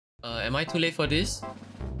Am I too late for this?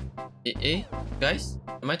 Guys?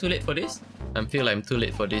 Am I too late for this? I feel like I'm too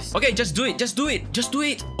late for this. Okay, just do it. Just do it. Just do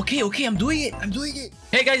it. Okay, I'm doing it. I'm doing it.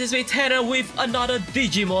 Hey guys, it's me, Tanna, with another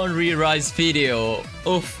Digimon ReArise video.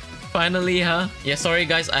 Oof. Finally, huh? Yeah, sorry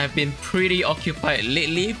guys, I have been pretty occupied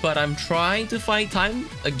lately, but I'm trying to find time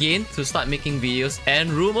again to start making videos. And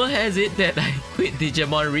rumor has it that I quit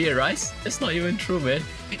Digimon ReArise. That's not even true, man.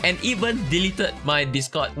 And even deleted my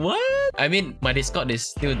Discord. What? I mean, my Discord is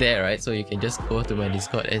still there, right? So you can just go to my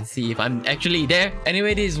Discord and see if I'm actually there.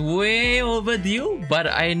 Anyway, this is way overdue, but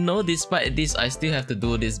I know despite this, I still have to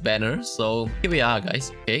do this banner. So here we are,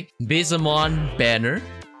 guys. Okay, Beelzemon banner.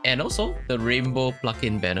 And also the rainbow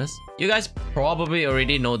plugin banners. You guys probably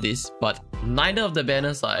already know this, but neither of the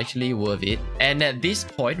banners are actually worth it. And at this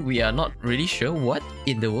point, we are not really sure what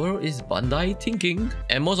in the world is Bandai thinking.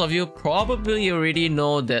 And most of you probably already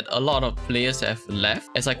know that a lot of players have left.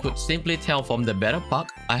 As I could simply tell from the battle pack,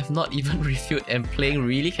 I have not even reviewed and playing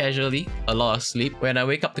really casually. A lot of sleep when I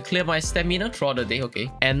wake up to clear my stamina throughout the day,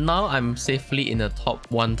 okay? And now I'm safely in the top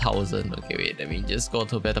 1000. Okay, wait, let me just go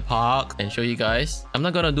to battle park and show you guys. I'm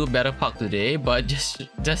not gonna do battle park today, but just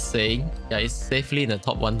saying, yeah, it's safely in the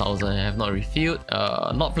top 1000. I have not reviewed,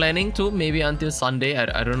 not planning to, maybe until Sunday.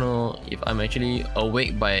 I don't know if I'm actually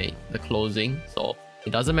awake by the closing, so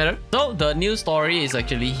it doesn't matter. So the new story is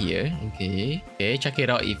actually here. Okay, check it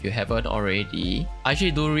out if you haven't already. I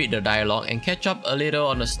actually do read the dialogue and catch up a little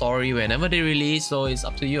on the story whenever they release, so it's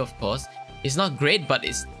up to you, of course. It's not great, but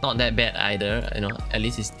it's not that bad either, you know, at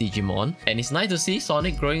least it's Digimon. And it's nice to see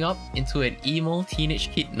Sonic growing up into an emo teenage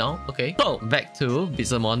kid now. Okay, so back to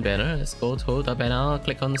Beelzemon banner. Let's go to the banner,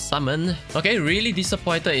 click on summon. Okay, really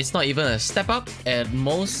disappointed. It's not even a step up and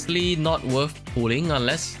mostly not worth pulling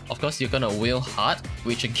unless, of course, you're gonna wheel hard,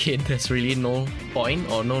 which again, there's really no point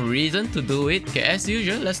or no reason to do it. Okay, as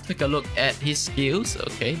usual, let's take a look at his skills.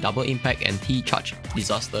 Okay, double impact and T-charge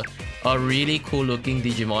disaster. A really cool looking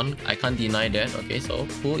Digimon, I can't deny that. Okay, so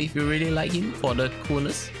cool if you really like him for the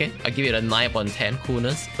coolness. Okay, I give it a 9 upon 10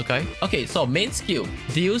 coolness. Okay, so main skill,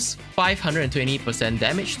 deals 520%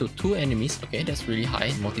 damage to 2 enemies. Okay, that's really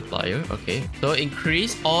high multiplier. Okay, so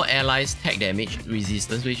increase all allies tag damage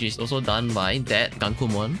resistance, which is also done by that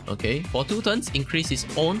Gankumon. Okay, for 2 turns, increase his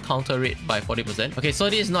own counter rate by 40%. Okay, so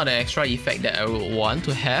this is not an extra effect that I would want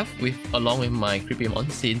to have along with my Creepymon,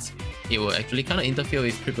 since it will actually kind of interfere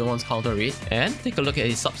with Creepymon's counter rate. And take a look at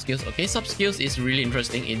his sub skills. Okay, sub skills is really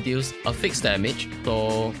interesting. It deals a fixed damage.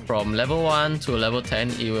 So from level 1 to level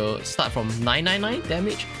 10, it will start from 999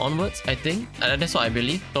 damage onwards, I think. That's what I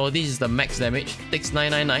believe. So this is the max damage,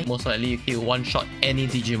 6999. Most likely you can one-shot any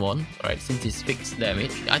Digimon, right? Since it's fixed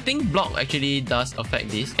damage. I think block actually does affect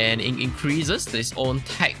this, and it increases its own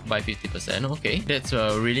tag by 50%. Okay, that's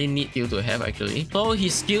a really neat skill to have actually. So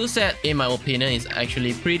his skill set, in my opinion, is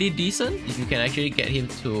actually pretty decent. If you can actually get him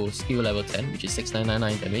to skill level 10, which is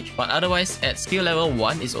 6999 damage. But otherwise, at skill level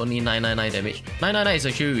 1, it's only 999 damage. 999 is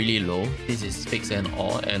actually really low. This is fixed and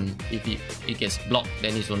all, and if it gets blocked,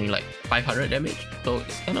 then it's only like 500 damage. So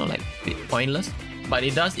it's kind of like a bit pointless. But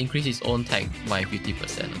it does increase its own tag by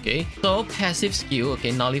 50%, okay? So passive skill,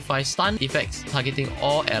 okay, nullify stun effects targeting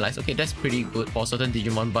all allies. Okay, that's pretty good for certain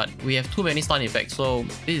Digimon, but we have too many stun effects, so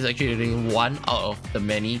this is actually doing one out of the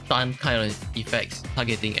many stun kind of effects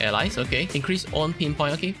targeting allies. Okay, increase own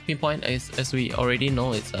pinpoint. Okay, pinpoint, as we already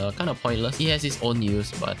know, it's kind of pointless. He has his own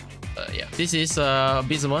use, but yeah, this is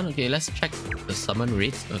Beelzemon. Okay, let's check the summon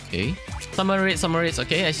rates. Okay, summon rates.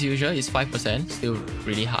 Okay, as usual, is 5%, still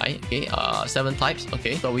really high. Okay, 7 types.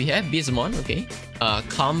 Okay, so we have Beelzemon. Okay,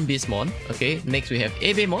 Calm Beelzemon. Okay, next we have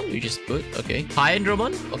Abemon, which is good. Okay,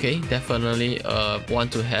 Hydramon. Okay, definitely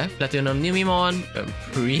want to have Platinum Numemon,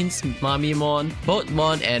 Prince Mamimon,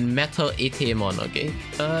 Boatmon, and Metal Atemon. Okay,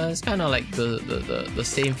 it's kind of like the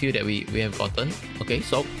same few that we have gotten. Okay,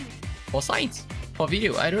 so for science, for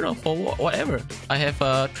video, I don't know, for whatever. I have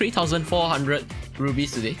 3,400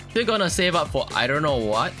 rubies today. We're gonna save up for I don't know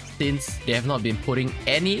what, since they have not been putting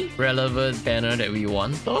any relevant banner that we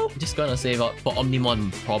want. So just gonna save up for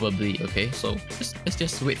Omnimon probably. Okay, so let's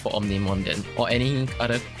just wait for Omnimon then, or any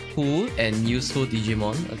other cool and useful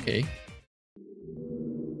Digimon. Okay,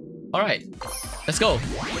 all right, let's go.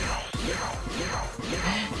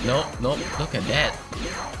 No, look at that.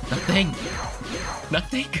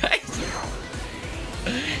 Nothing, guys.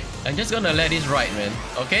 I'm just gonna let this ride, man.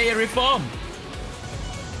 Okay, reform.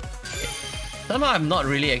 Somehow I'm not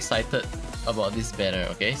really excited about this banner.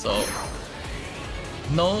 Okay, so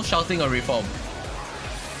no shouting or reform.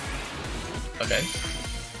 Okay,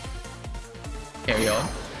 carry on.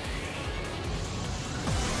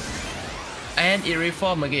 And it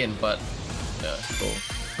reform again, but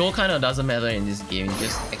Gold kind of doesn't matter in this game,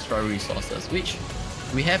 just extra resources, which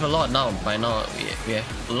we have a lot now. By now, we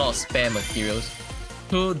have a lot of spare materials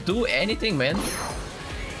to do anything, man.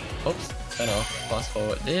 Oops, kind of fast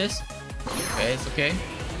forward this. Okay, it's okay.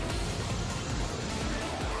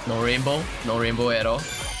 No rainbow at all.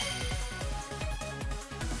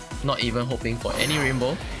 Not even hoping for any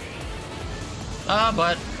rainbow.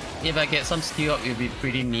 But if I get some skill up, it'll be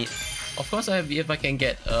pretty neat. Of course, if I can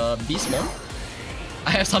get Beelzemon, I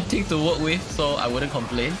have something to work with, so I wouldn't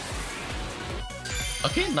complain.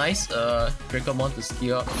 Okay, nice. Dracomon to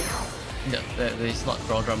skill up. No, that is not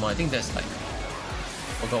Groundramon. I think that's like,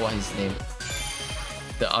 forgot what his name.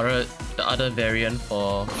 The other variant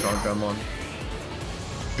for Groundramon.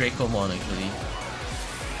 Dracomon actually.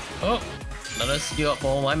 Oh, another skill up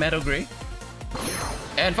for my Metal Grey.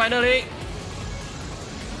 And finally,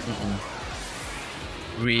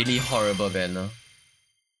 really horrible banner.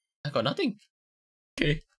 I got nothing.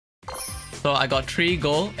 Okay. So I got 3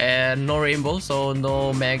 gold and no rainbow, so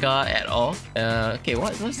no mega at all. Okay,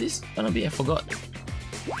 what's this gonna be? I forgot.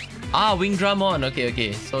 Ah, Wingdramon.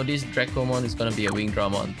 Okay. So this Dracomon is gonna be a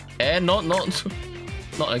Wingdramon. And not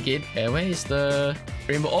again. And where is the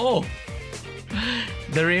rainbow? Oh,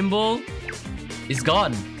 the rainbow is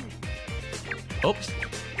gone. Oops.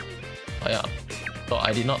 Oh yeah. So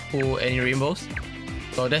I did not pull any rainbows.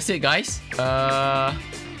 So that's it, guys.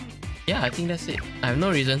 Yeah, I think that's it. I have no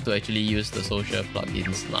reason to actually use the social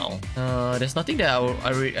plugins now. There's nothing that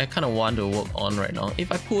I kind of want to work on right now.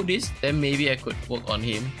 If I pull this, then maybe I could work on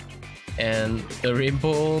him. And the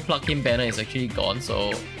rainbow plugin banner is actually gone,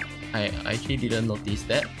 so I actually didn't notice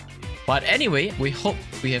that. But anyway, we hope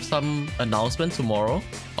we have some announcement tomorrow,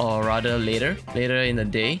 or rather later in the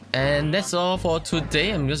day. And that's all for today.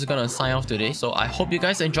 I'm just gonna sign off today. So I hope you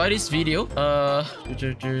guys enjoyed this video. I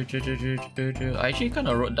actually kind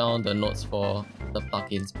of wrote down the notes for the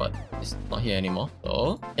plugins, but it's not here anymore.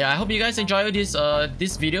 So yeah, I hope you guys enjoyed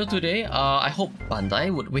this video today. I hope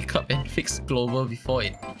Bandai would wake up and fix global before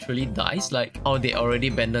it truly dies, like how they already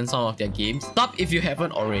abandoned some of their games. Sub if you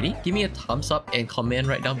haven't already. Give me a thumbs up and comment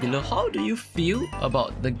right down below. How do you feel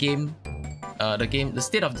about the game? The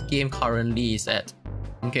state of the game currently is at.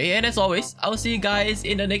 Okay, and as always, I'll see you guys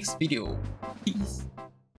in the next video. Peace.